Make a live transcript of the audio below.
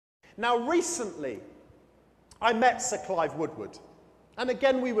Now, recently, I met Sir Clive Woodward, and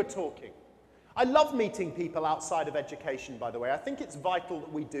again we were talking. I love meeting people outside of education, by the way. I think it's vital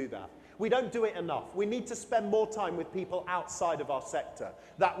that we do that. We don't do it enough. We need to spend more time with people outside of our sector.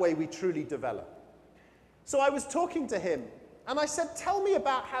 That way we truly develop. So I was talking to him, and I said, tell me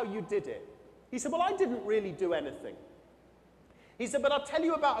about how you did it. He said, well, I didn't really do anything. He said, but I'll tell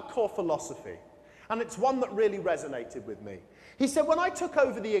you about a core philosophy, and it's one that really resonated with me. He said, when I took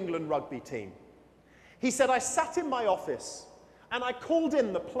over the England rugby team, he said, I sat in my office, and I called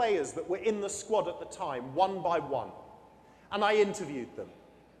in the players that were in the squad at the time, one by one, and I interviewed them.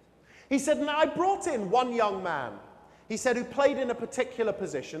 He said, now I brought in one young man, he said, who played in a particular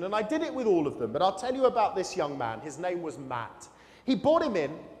position, and I did it with all of them, but I'll tell you about this young man. His name was Matt. He brought him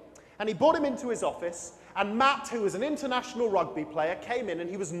in, and he brought him into his office, and Matt, who was an international rugby player, came in, and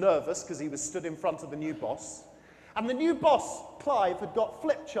he was nervous because he was stood in front of the new boss. And the new boss, Clive, had got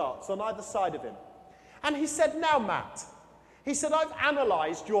flip charts on either side of him. And he said, now Matt, he said, I've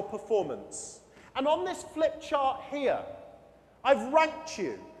analysed your performance. And on this flip chart here, I've ranked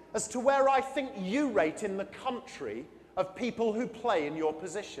you as to where I think you rate in the country of people who play in your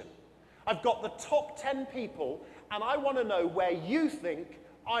position. I've got the top 10 people, and I want to know where you think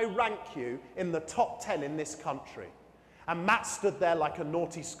I rank you in the top 10 in this country. And Matt stood there like a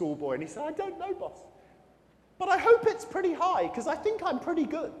naughty schoolboy, and he said, I don't know, boss. But I hope it's pretty high, because I think I'm pretty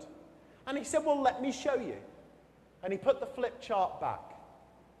good. And he said, well, let me show you. And he put the flip chart back.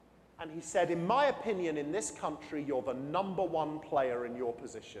 And he said, in my opinion, in this country, you're the #1 player in your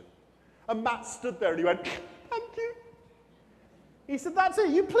position. And Matt stood there and he went, thank you. He said, that's it,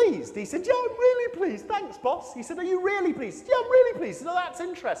 you pleased? He said, yeah, I'm really pleased. Thanks, boss. He said, are you really pleased? Yeah, I'm really pleased. No, that's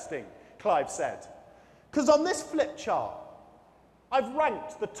interesting, Clive said. Because on this flip chart, I've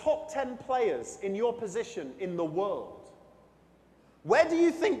ranked the top 10 players in your position in the world. Where do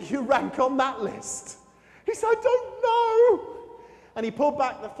you think you rank on that list? He said, I don't know. And he pulled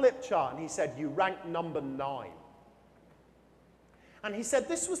back the flip chart and he said, you rank number 9. And he said,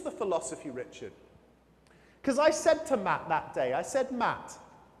 this was the philosophy, Richard. Because I said to Matt that day, I said, Matt,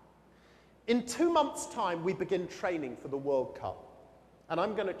 in 2 months' time, we begin training for the World Cup. And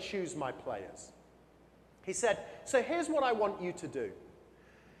I'm going to choose my players. He said, so here's what I want you to do.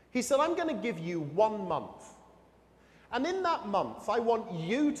 He said, I'm going to give you 1 month. And in that month, I want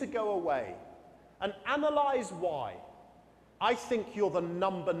you to go away and analyze why I think you're the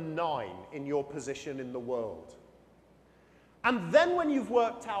number 9 in your position in the world. And then when you've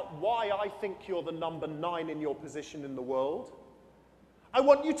worked out why I think you're the number 9 in your position in the world, I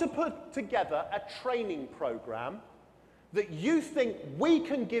want you to put together a training program that you think we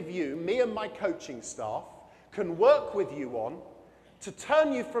can give you, me and my coaching staff, can work with you on to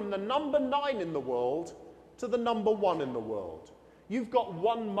turn you from the number 9 in the world to the number 1 in the world. You've got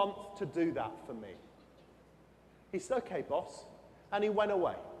 1 month to do that for me. He said, okay, boss. And he went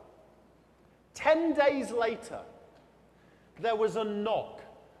away. 10 days later, there was a knock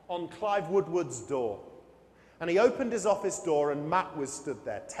on Clive Woodward's door. And he opened his office door and Matt was stood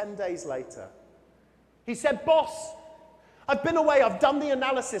there 10 days later. He said, boss, I've been away, I've done the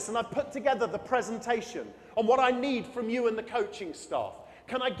analysis and I've put together the presentation on what I need from you and the coaching staff.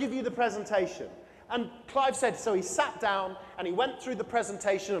 Can I give you the presentation? And Clive said, so he sat down and he went through the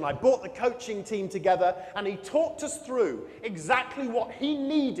presentation and I brought the coaching team together and he talked us through exactly what he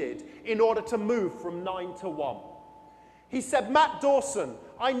needed in order to move from 9 to 1. He said, Matt Dawson,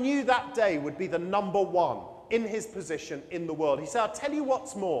 I knew that day would be the number 1 in his position in the world. He said, I'll tell you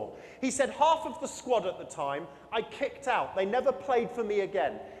what's more. He said, half of the squad at the time, I kicked out. They never played for me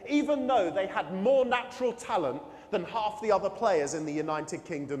again, even though they had more natural talent than half the other players in the United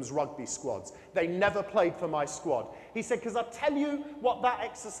Kingdom's rugby squads. They never played for my squad. He said, because I'll tell you what that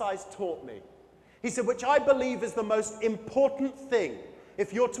exercise taught me. He said, which I believe is the most important thing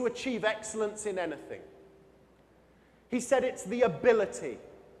if you're to achieve excellence in anything. He said it's the ability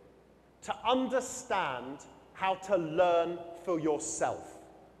to understand how to learn for yourself.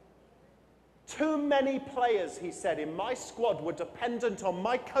 Too many players, he said, in my squad were dependent on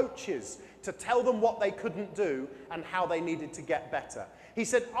my coaches to tell them what they couldn't do and how they needed to get better. He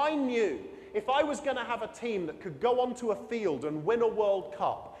said, I knew if I was going to have a team that could go onto a field and win a World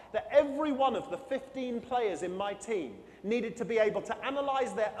Cup, that every one of the 15 players in my team needed to be able to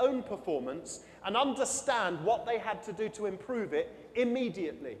analyze their own performance and understand what they had to do to improve it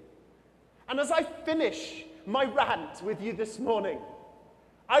immediately. And as I finish my rant with you this morning,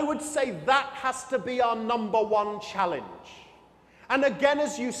 I would say that has to be our number 1 challenge. And again,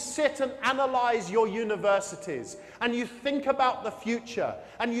 as you sit and analyze your universities, and you think about the future,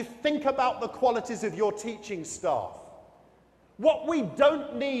 and you think about the qualities of your teaching staff, What we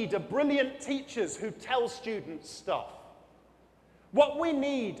don't need are brilliant teachers who tell students stuff. What we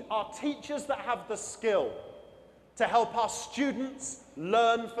need are teachers that have the skill to help our students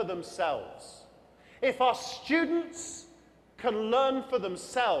learn for themselves. If our students can learn for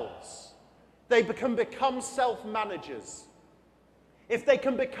themselves, they can become self-managers. If they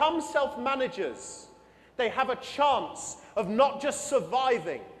can become self-managers, they have a chance of not just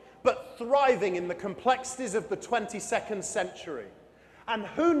surviving, but thriving in the complexities of the 22nd century. And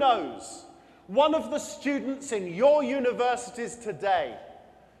who knows, one of the students in your universities today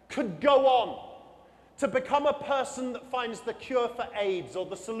could go on to become a person that finds the cure for AIDS or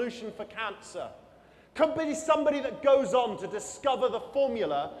the solution for cancer. Could be somebody that goes on to discover the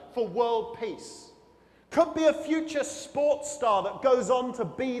formula for world peace. Could be a future sports star that goes on to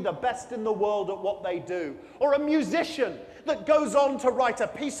be the best in the world at what they do. Or a musician that goes on to write a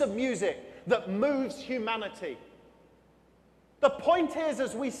piece of music that moves humanity. The point is,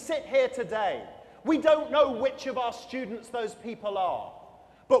 as we sit here today, we don't know which of our students those people are.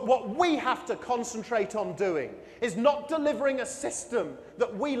 But what we have to concentrate on doing is not delivering a system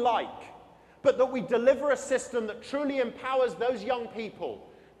that we like, but that we deliver a system that truly empowers those young people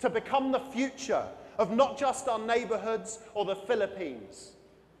to become the future of not just our neighborhoods or the Philippines,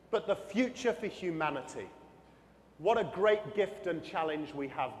 but the future for humanity. What a great gift and challenge we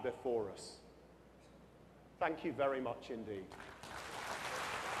have before us. Thank you very much indeed.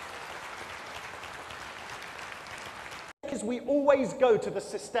 Because we always go to the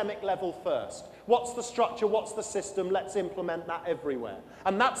systemic level first. What's the structure? What's the system? Let's implement that everywhere.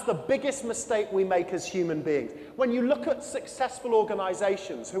 And that's the biggest mistake we make as human beings. When you look at successful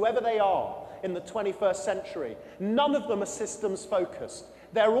organizations, whoever they are in the 21st century, none of them are systems focused.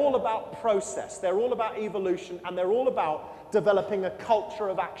 They're all about process, they're all about evolution, and they're all about developing a culture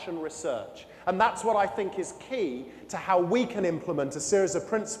of action research. And that's what I think is key to how we can implement a series of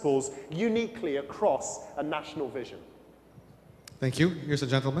principles uniquely across a national vision. Thank you. Here's a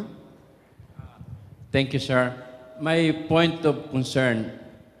gentleman. Thank you, sir. My point of concern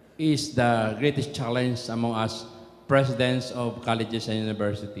is the greatest challenge among us presidents of colleges and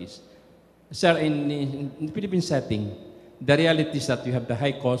universities. Sir, in the Philippine setting, the reality is that you have the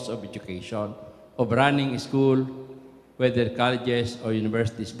high cost of education, of running a school, whether colleges or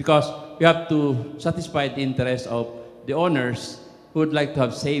universities, because you have to satisfy the interest of the owners who would like to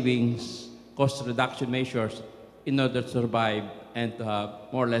have savings, cost reduction measures in order to survive and to have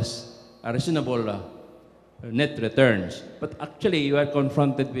more or less a reasonable net returns. But actually, you are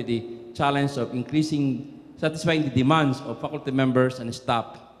confronted with the challenge of satisfying the demands of faculty members and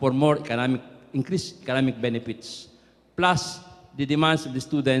staff for more increased economic benefits, plus the demands of the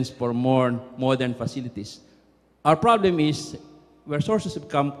students for more modern facilities. Our problem is where sources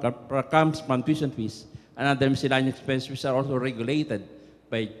comes from tuition fees and other miscellaneous expenses, which are also regulated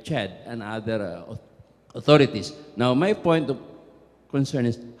by CHED and other authorities. Now, my point of concern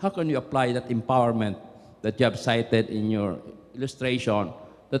is, how can you apply that empowerment that you have cited in your illustration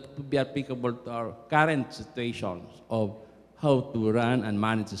that would be applicable to our current situations of how to run and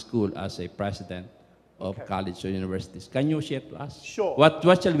manage a school as a president of college or universities? Can you share to us? Sure.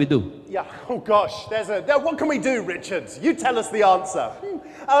 What shall we do? Yeah, oh gosh, what can we do, Richard? You tell us the answer.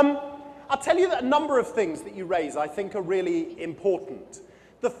 I'll tell you that a number of things that you raise I think are really important.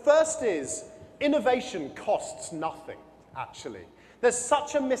 The first is, innovation costs nothing, actually. There's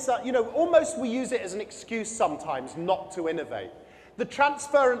such a almost we use it as an excuse sometimes not to innovate. The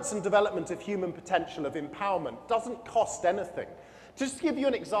transference and development of human potential, of empowerment, doesn't cost anything. Just to give you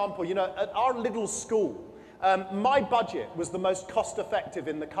an example, at our little school, my budget was the most cost-effective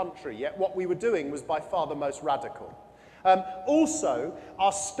in the country, yet what we were doing was by far the most radical. Also,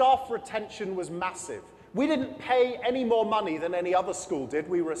 our staff retention was massive. We didn't pay any more money than any other school did.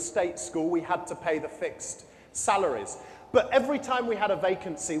 We were a state school. We had to pay the fixed salaries. But every time we had a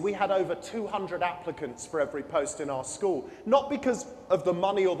vacancy, we had over 200 applicants for every post in our school. Not because of the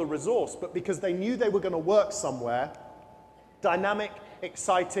money or the resource, but because they knew they were going to work somewhere dynamic,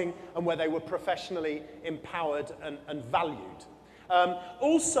 exciting, and where they were professionally empowered and valued.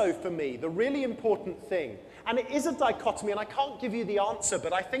 Also for me, the really important thing, and it is a dichotomy, and I can't give you the answer,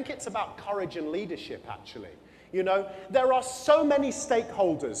 but I think it's about courage and leadership, actually. There are so many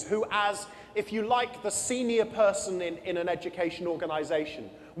stakeholders who, as, if you like, the senior person in an education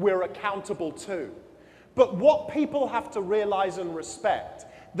organization, we're accountable to. But what people have to realize and respect,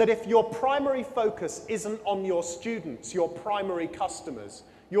 that if your primary focus isn't on your students, your primary customers,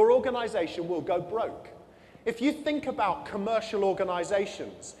 your organization will go broke. If you think about commercial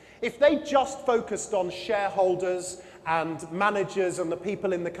organizations, if they just focused on shareholders and managers and the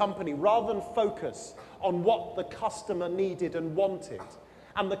people in the company, rather than focus on what the customer needed and wanted,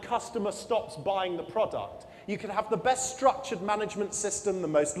 and the customer stops buying the product, you can have the best structured management system, the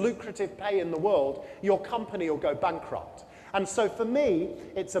most lucrative pay in the world, your company will go bankrupt. And so for me,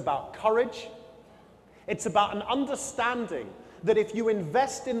 it's about courage. It's about an understanding that if you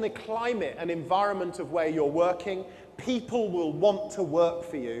invest in the climate and environment of where you're working, people will want to work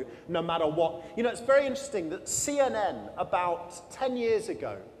for you no matter what. You know, it's very interesting that CNN about 10 years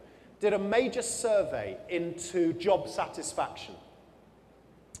ago did a major survey into job satisfaction.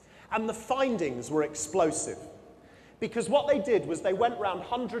 And the findings were explosive. Because what they did was they went around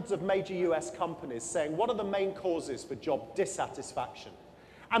hundreds of major US companies saying, what are the main causes for job dissatisfaction?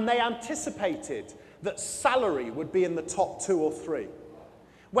 And they anticipated that salary would be in the top 2 or 3.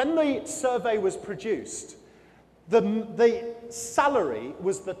 When the survey was produced, the salary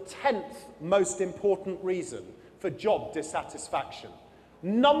was the 10th most important reason for job dissatisfaction.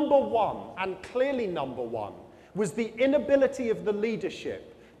 Number one, and clearly number one, was the inability of the leadership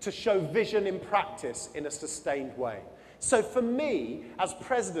to show vision in practice in a sustained way. So for me, as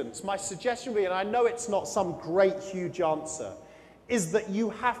presidents, my suggestion would be, and I know it's not some great, huge answer, is that you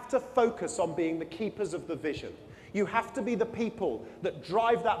have to focus on being the keepers of the vision. You have to be the people that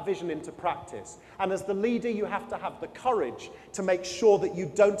drive that vision into practice. And as the leader, you have to have the courage to make sure that you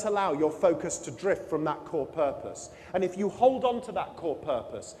don't allow your focus to drift from that core purpose. And if you hold on to that core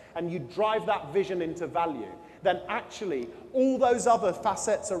purpose and you drive that vision into value, then actually all those other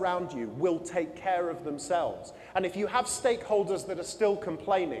facets around you will take care of themselves. And if you have stakeholders that are still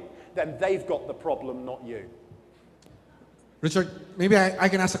complaining, then they've got the problem, not you. Richard, maybe I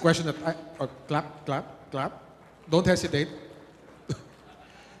can ask a question that clap, clap, clap. Don't hesitate.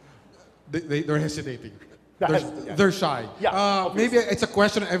 They're hesitating. They're shy. Yeah, maybe it's a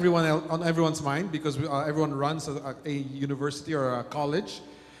question on everyone's mind because everyone runs a university or a college,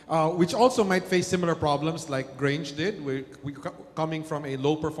 which also might face similar problems like Grange did. We coming from a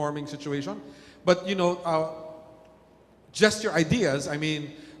low-performing situation. But, you know, just your ideas, I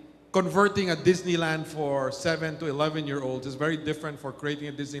mean, converting a Disneyland for 7 to 11-year-olds is very different for creating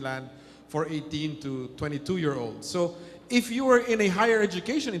a Disneyland for 18 to 22-year-olds. So if you were in a higher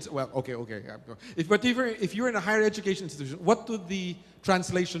education, if you're in a higher education institution, what would the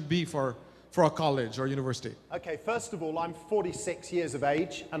translation be for a college or university? Okay, first of all, I'm 46 years of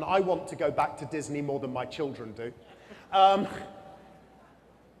age, and I want to go back to Disney more than my children do.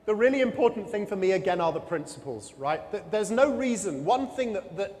 The really important thing for me, again, are the principles, right? There's no reason. One thing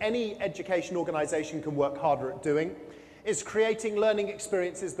that any education organization can work harder at doing is creating learning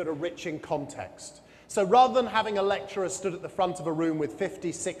experiences that are rich in context. So rather than having a lecturer stood at the front of a room with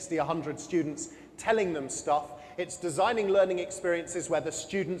 50, 60, 100 students telling them stuff, it's designing learning experiences where the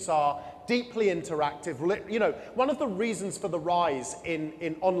students are deeply interactive. You know, one of the reasons for the rise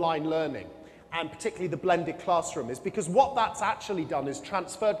in online learning, and particularly the blended classroom, is because what that's actually done is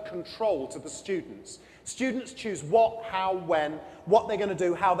transferred control to the students. Students choose what, how, when, what they're going to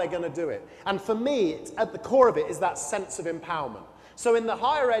do, how they're going to do it. And for me, at the core of it is that sense of empowerment. So in the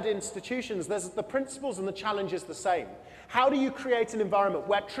higher ed institutions, there's the principles and the challenge is the same. How do you create an environment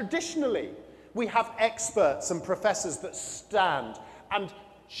where traditionally we have experts and professors that stand and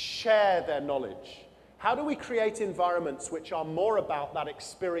share their knowledge? How do we create environments which are more about that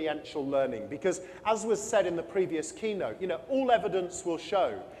experiential learning? Because as was said in the previous keynote, you know, all evidence will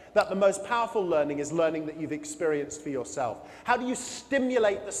show that the most powerful learning is learning that you've experienced for yourself. How do you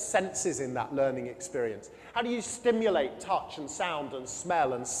stimulate the senses in that learning experience? How do you stimulate touch and sound and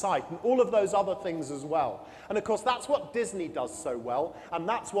smell and sight and all of those other things as well? And of course, that's what Disney does so well, and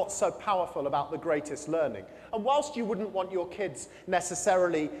that's what's so powerful about the greatest learning. And whilst you wouldn't want your kids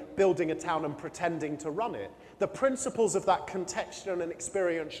necessarily building a town and pretending to run it, the principles of that contextual and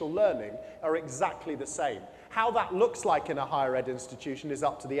experiential learning are exactly the same. How that looks like in a higher ed institution is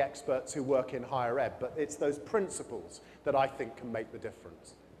up to the experts who work in higher ed, but it's those principles that I think can make the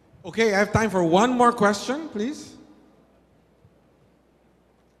difference. Okay, I have time for one more question, please.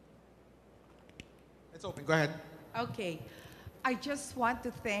 It's open, go ahead. Okay, I just want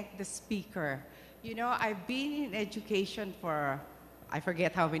to thank the speaker. You know, I've been in education for, I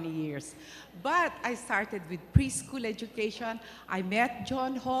forget how many years, but I started with preschool education. I met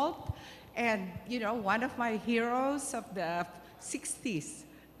John Holt, and, you know, one of my heroes of the 60s.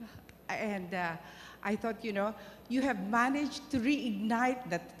 And I thought, you know, you have managed to reignite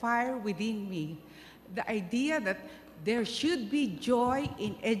that fire within me. The idea that there should be joy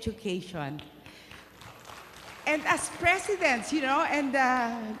in education. And as presidents, you know, and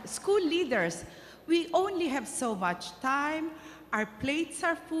school leaders, we only have so much time. Our plates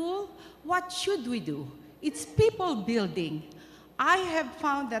are full. What should we do? It's people building. I have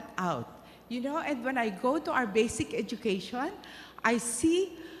found that out. You know, and when I go to our basic education, I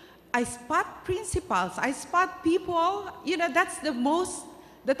spot principals, I spot people, you know, that's the most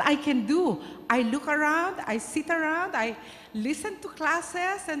that I can do. I look around, I sit around, I listen to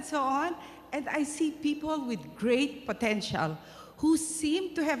classes and so on, and I see people with great potential who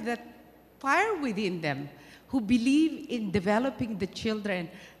seem to have that fire within them, who believe in developing the children,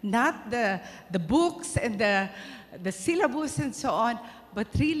 not the books and the syllabus and so on, but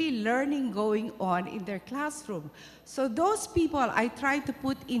really learning going on in their classroom. So those people I try to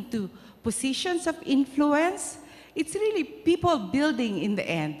put into positions of influence. It's really people building in the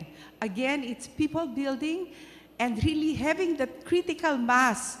end. Again, it's people building and really having that critical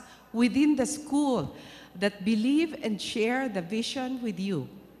mass within the school that believe and share the vision with you.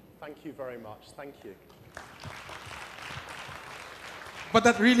 Thank you very much. Thank you. But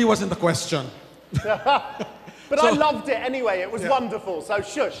that really wasn't the question. But I loved it anyway. It was wonderful. So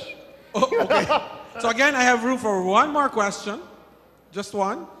shush. Oh, okay. So again, I have room for one more question. Just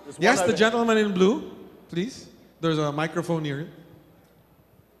one. Yes, the gentleman in blue, please. There's a microphone here.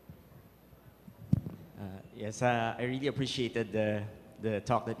 Yes, I really appreciated the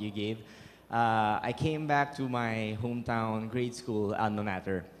talk that you gave. I came back to my hometown grade school, alma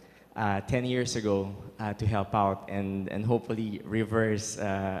mater, 10 years ago to help out and hopefully reverse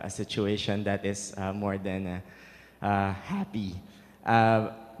a situation that is more than happy.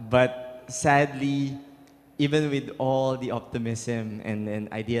 But sadly, even with all the optimism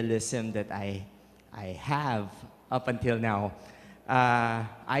and idealism that I have up until now,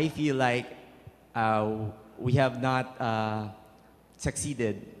 I feel like we have not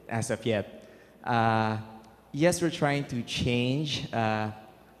succeeded as of yet. Yes, we're trying to change. I'm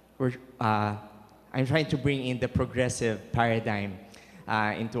trying to bring in the progressive paradigm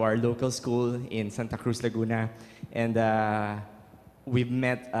into our local school in Santa Cruz, Laguna. And we've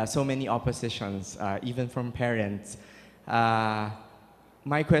met so many oppositions, even from parents.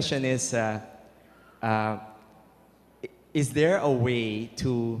 My question is there a way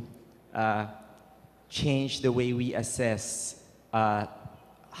to change the way we assess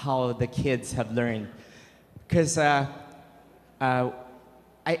how the kids have learned? Because I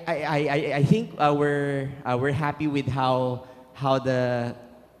think we're happy with how the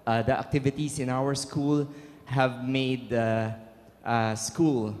activities in our school have made the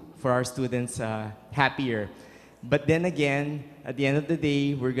school for our students happier. But then again, at the end of the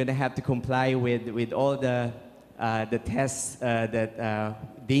day, we're gonna have to comply with all the tests that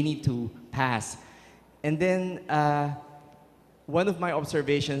they need to pass. And then one of my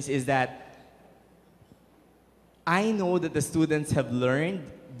observations is that I know that the students have learned,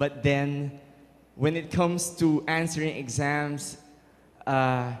 but then when it comes to answering exams,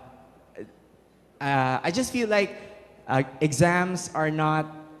 I just feel like exams are not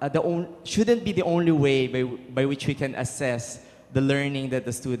shouldn't be the only way by which we can assess the learning that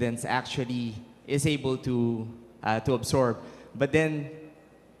the students actually is able to absorb. But then,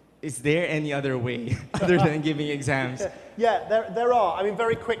 is there any other way other than giving exams? Yeah, there are. I mean,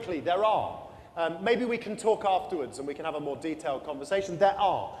 very quickly, there are. Maybe we can talk afterwards and we can have a more detailed conversation. There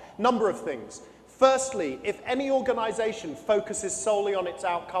are a number of things. Firstly, if any organization focuses solely on its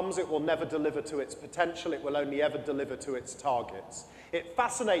outcomes, it will never deliver to its potential. It will only ever deliver to its targets. It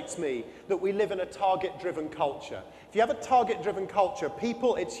fascinates me that we live in a target-driven culture. If you have a target-driven culture,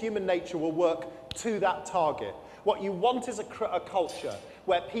 people, it's human nature, will work to that target. What you want is a culture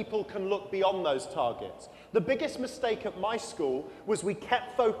where people can look beyond those targets. The biggest mistake at my school was we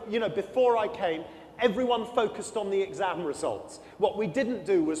kept, before I came, everyone focused on the exam results. What we didn't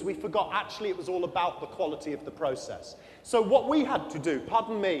do was we forgot actually it was all about the quality of the process. So what we had to do,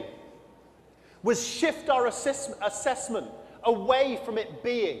 pardon me, was shift our assessment away from it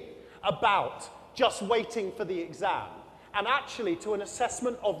being about just waiting for the exam and actually to an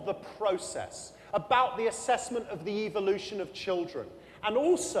assessment of the process, about the assessment of the evolution of children. And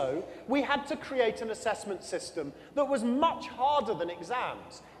also, we had to create an assessment system that was much harder than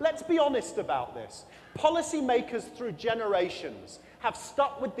exams. Let's be honest about this. Policymakers through generations have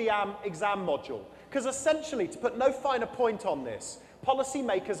stuck with the exam module because essentially, to put no finer point on this,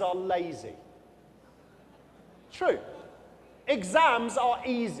 policymakers are lazy. True. Exams are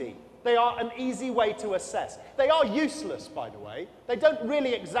easy. They are an easy way to assess. They are useless, by the way. They don't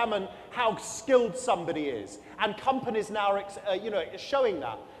really examine how skilled somebody is. And companies now are showing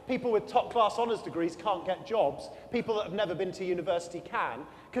that. People with top-class honours degrees can't get jobs. People that have never been to university can,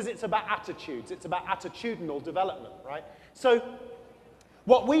 because it's about attitudes. It's about attitudinal development, right? So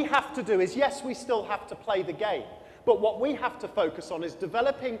what we have to do is, yes, we still have to play the game. But what we have to focus on is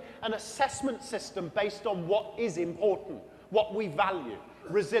developing an assessment system based on what is important, what we value.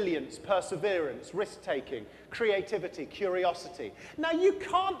 resilience, perseverance, risk-taking, creativity, curiosity. Now, you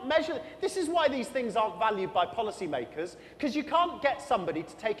can't measure, this is why these things aren't valued by policymakers, because you can't get somebody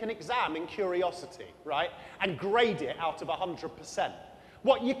to take an exam in curiosity, right, and grade it out of 100%.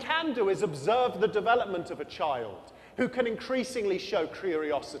 What you can do is observe the development of a child who can increasingly show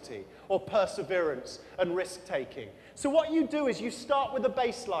curiosity or perseverance and risk-taking. So what you do is you start with a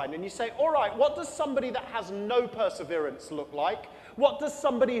baseline and you say, all right, what does somebody that has no perseverance look like? What does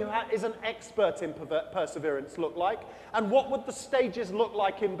somebody who is an expert in perseverance look like? And what would the stages look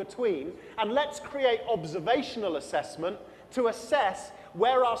like in between? And let's create observational assessment to assess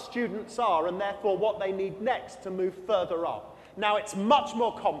where our students are and therefore what they need next to move further up. Now, it's much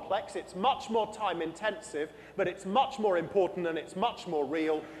more complex, it's much more time intensive, but it's much more important and it's much more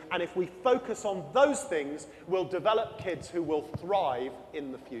real. And if we focus on those things, we'll develop kids who will thrive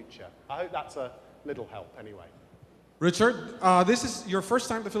in the future. I hope that's a little help anyway. Richard, this is your first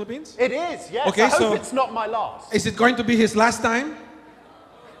time to the Philippines? It is, yes. Okay, I hope so it's not my last. Is it going to be his last time?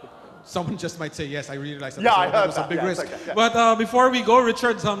 Someone just might say yes. I realize that. Yeah, I heard that was a that. big Yeah, risk. okay, yeah. But before we go,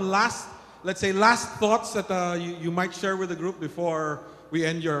 Richard, some last thoughts that you might share with the group before we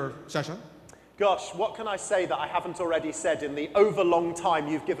end your session. Gosh, what can I say that I haven't already said in the overlong time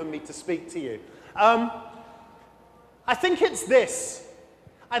you've given me to speak to you? I think it's this.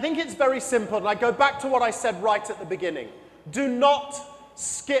 I think it's very simple, and I go back to what I said right at the beginning. Do not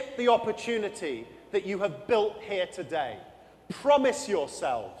skip the opportunity that you have built here today. Promise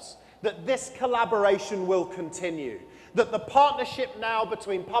yourselves that this collaboration will continue, that the partnership now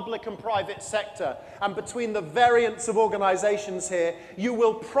between public and private sector and between the variants of organizations here, you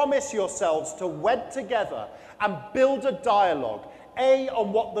will promise yourselves to wed together and build a dialogue, A,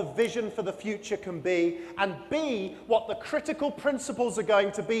 on what the vision for the future can be, and B, what the critical principles are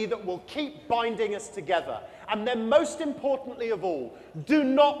going to be that will keep binding us together. And then most importantly of all, do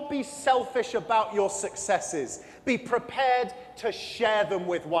not be selfish about your successes. Be prepared to share them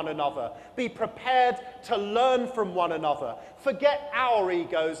with one another. Be prepared to learn from one another. Forget our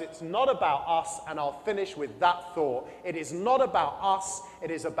egos. It's not about us, and I'll finish with that thought. It is not about us. It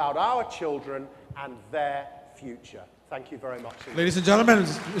is about our children and their future. Thank you very much. Ladies and gentlemen,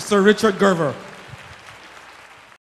 Mr. Richard Gerver.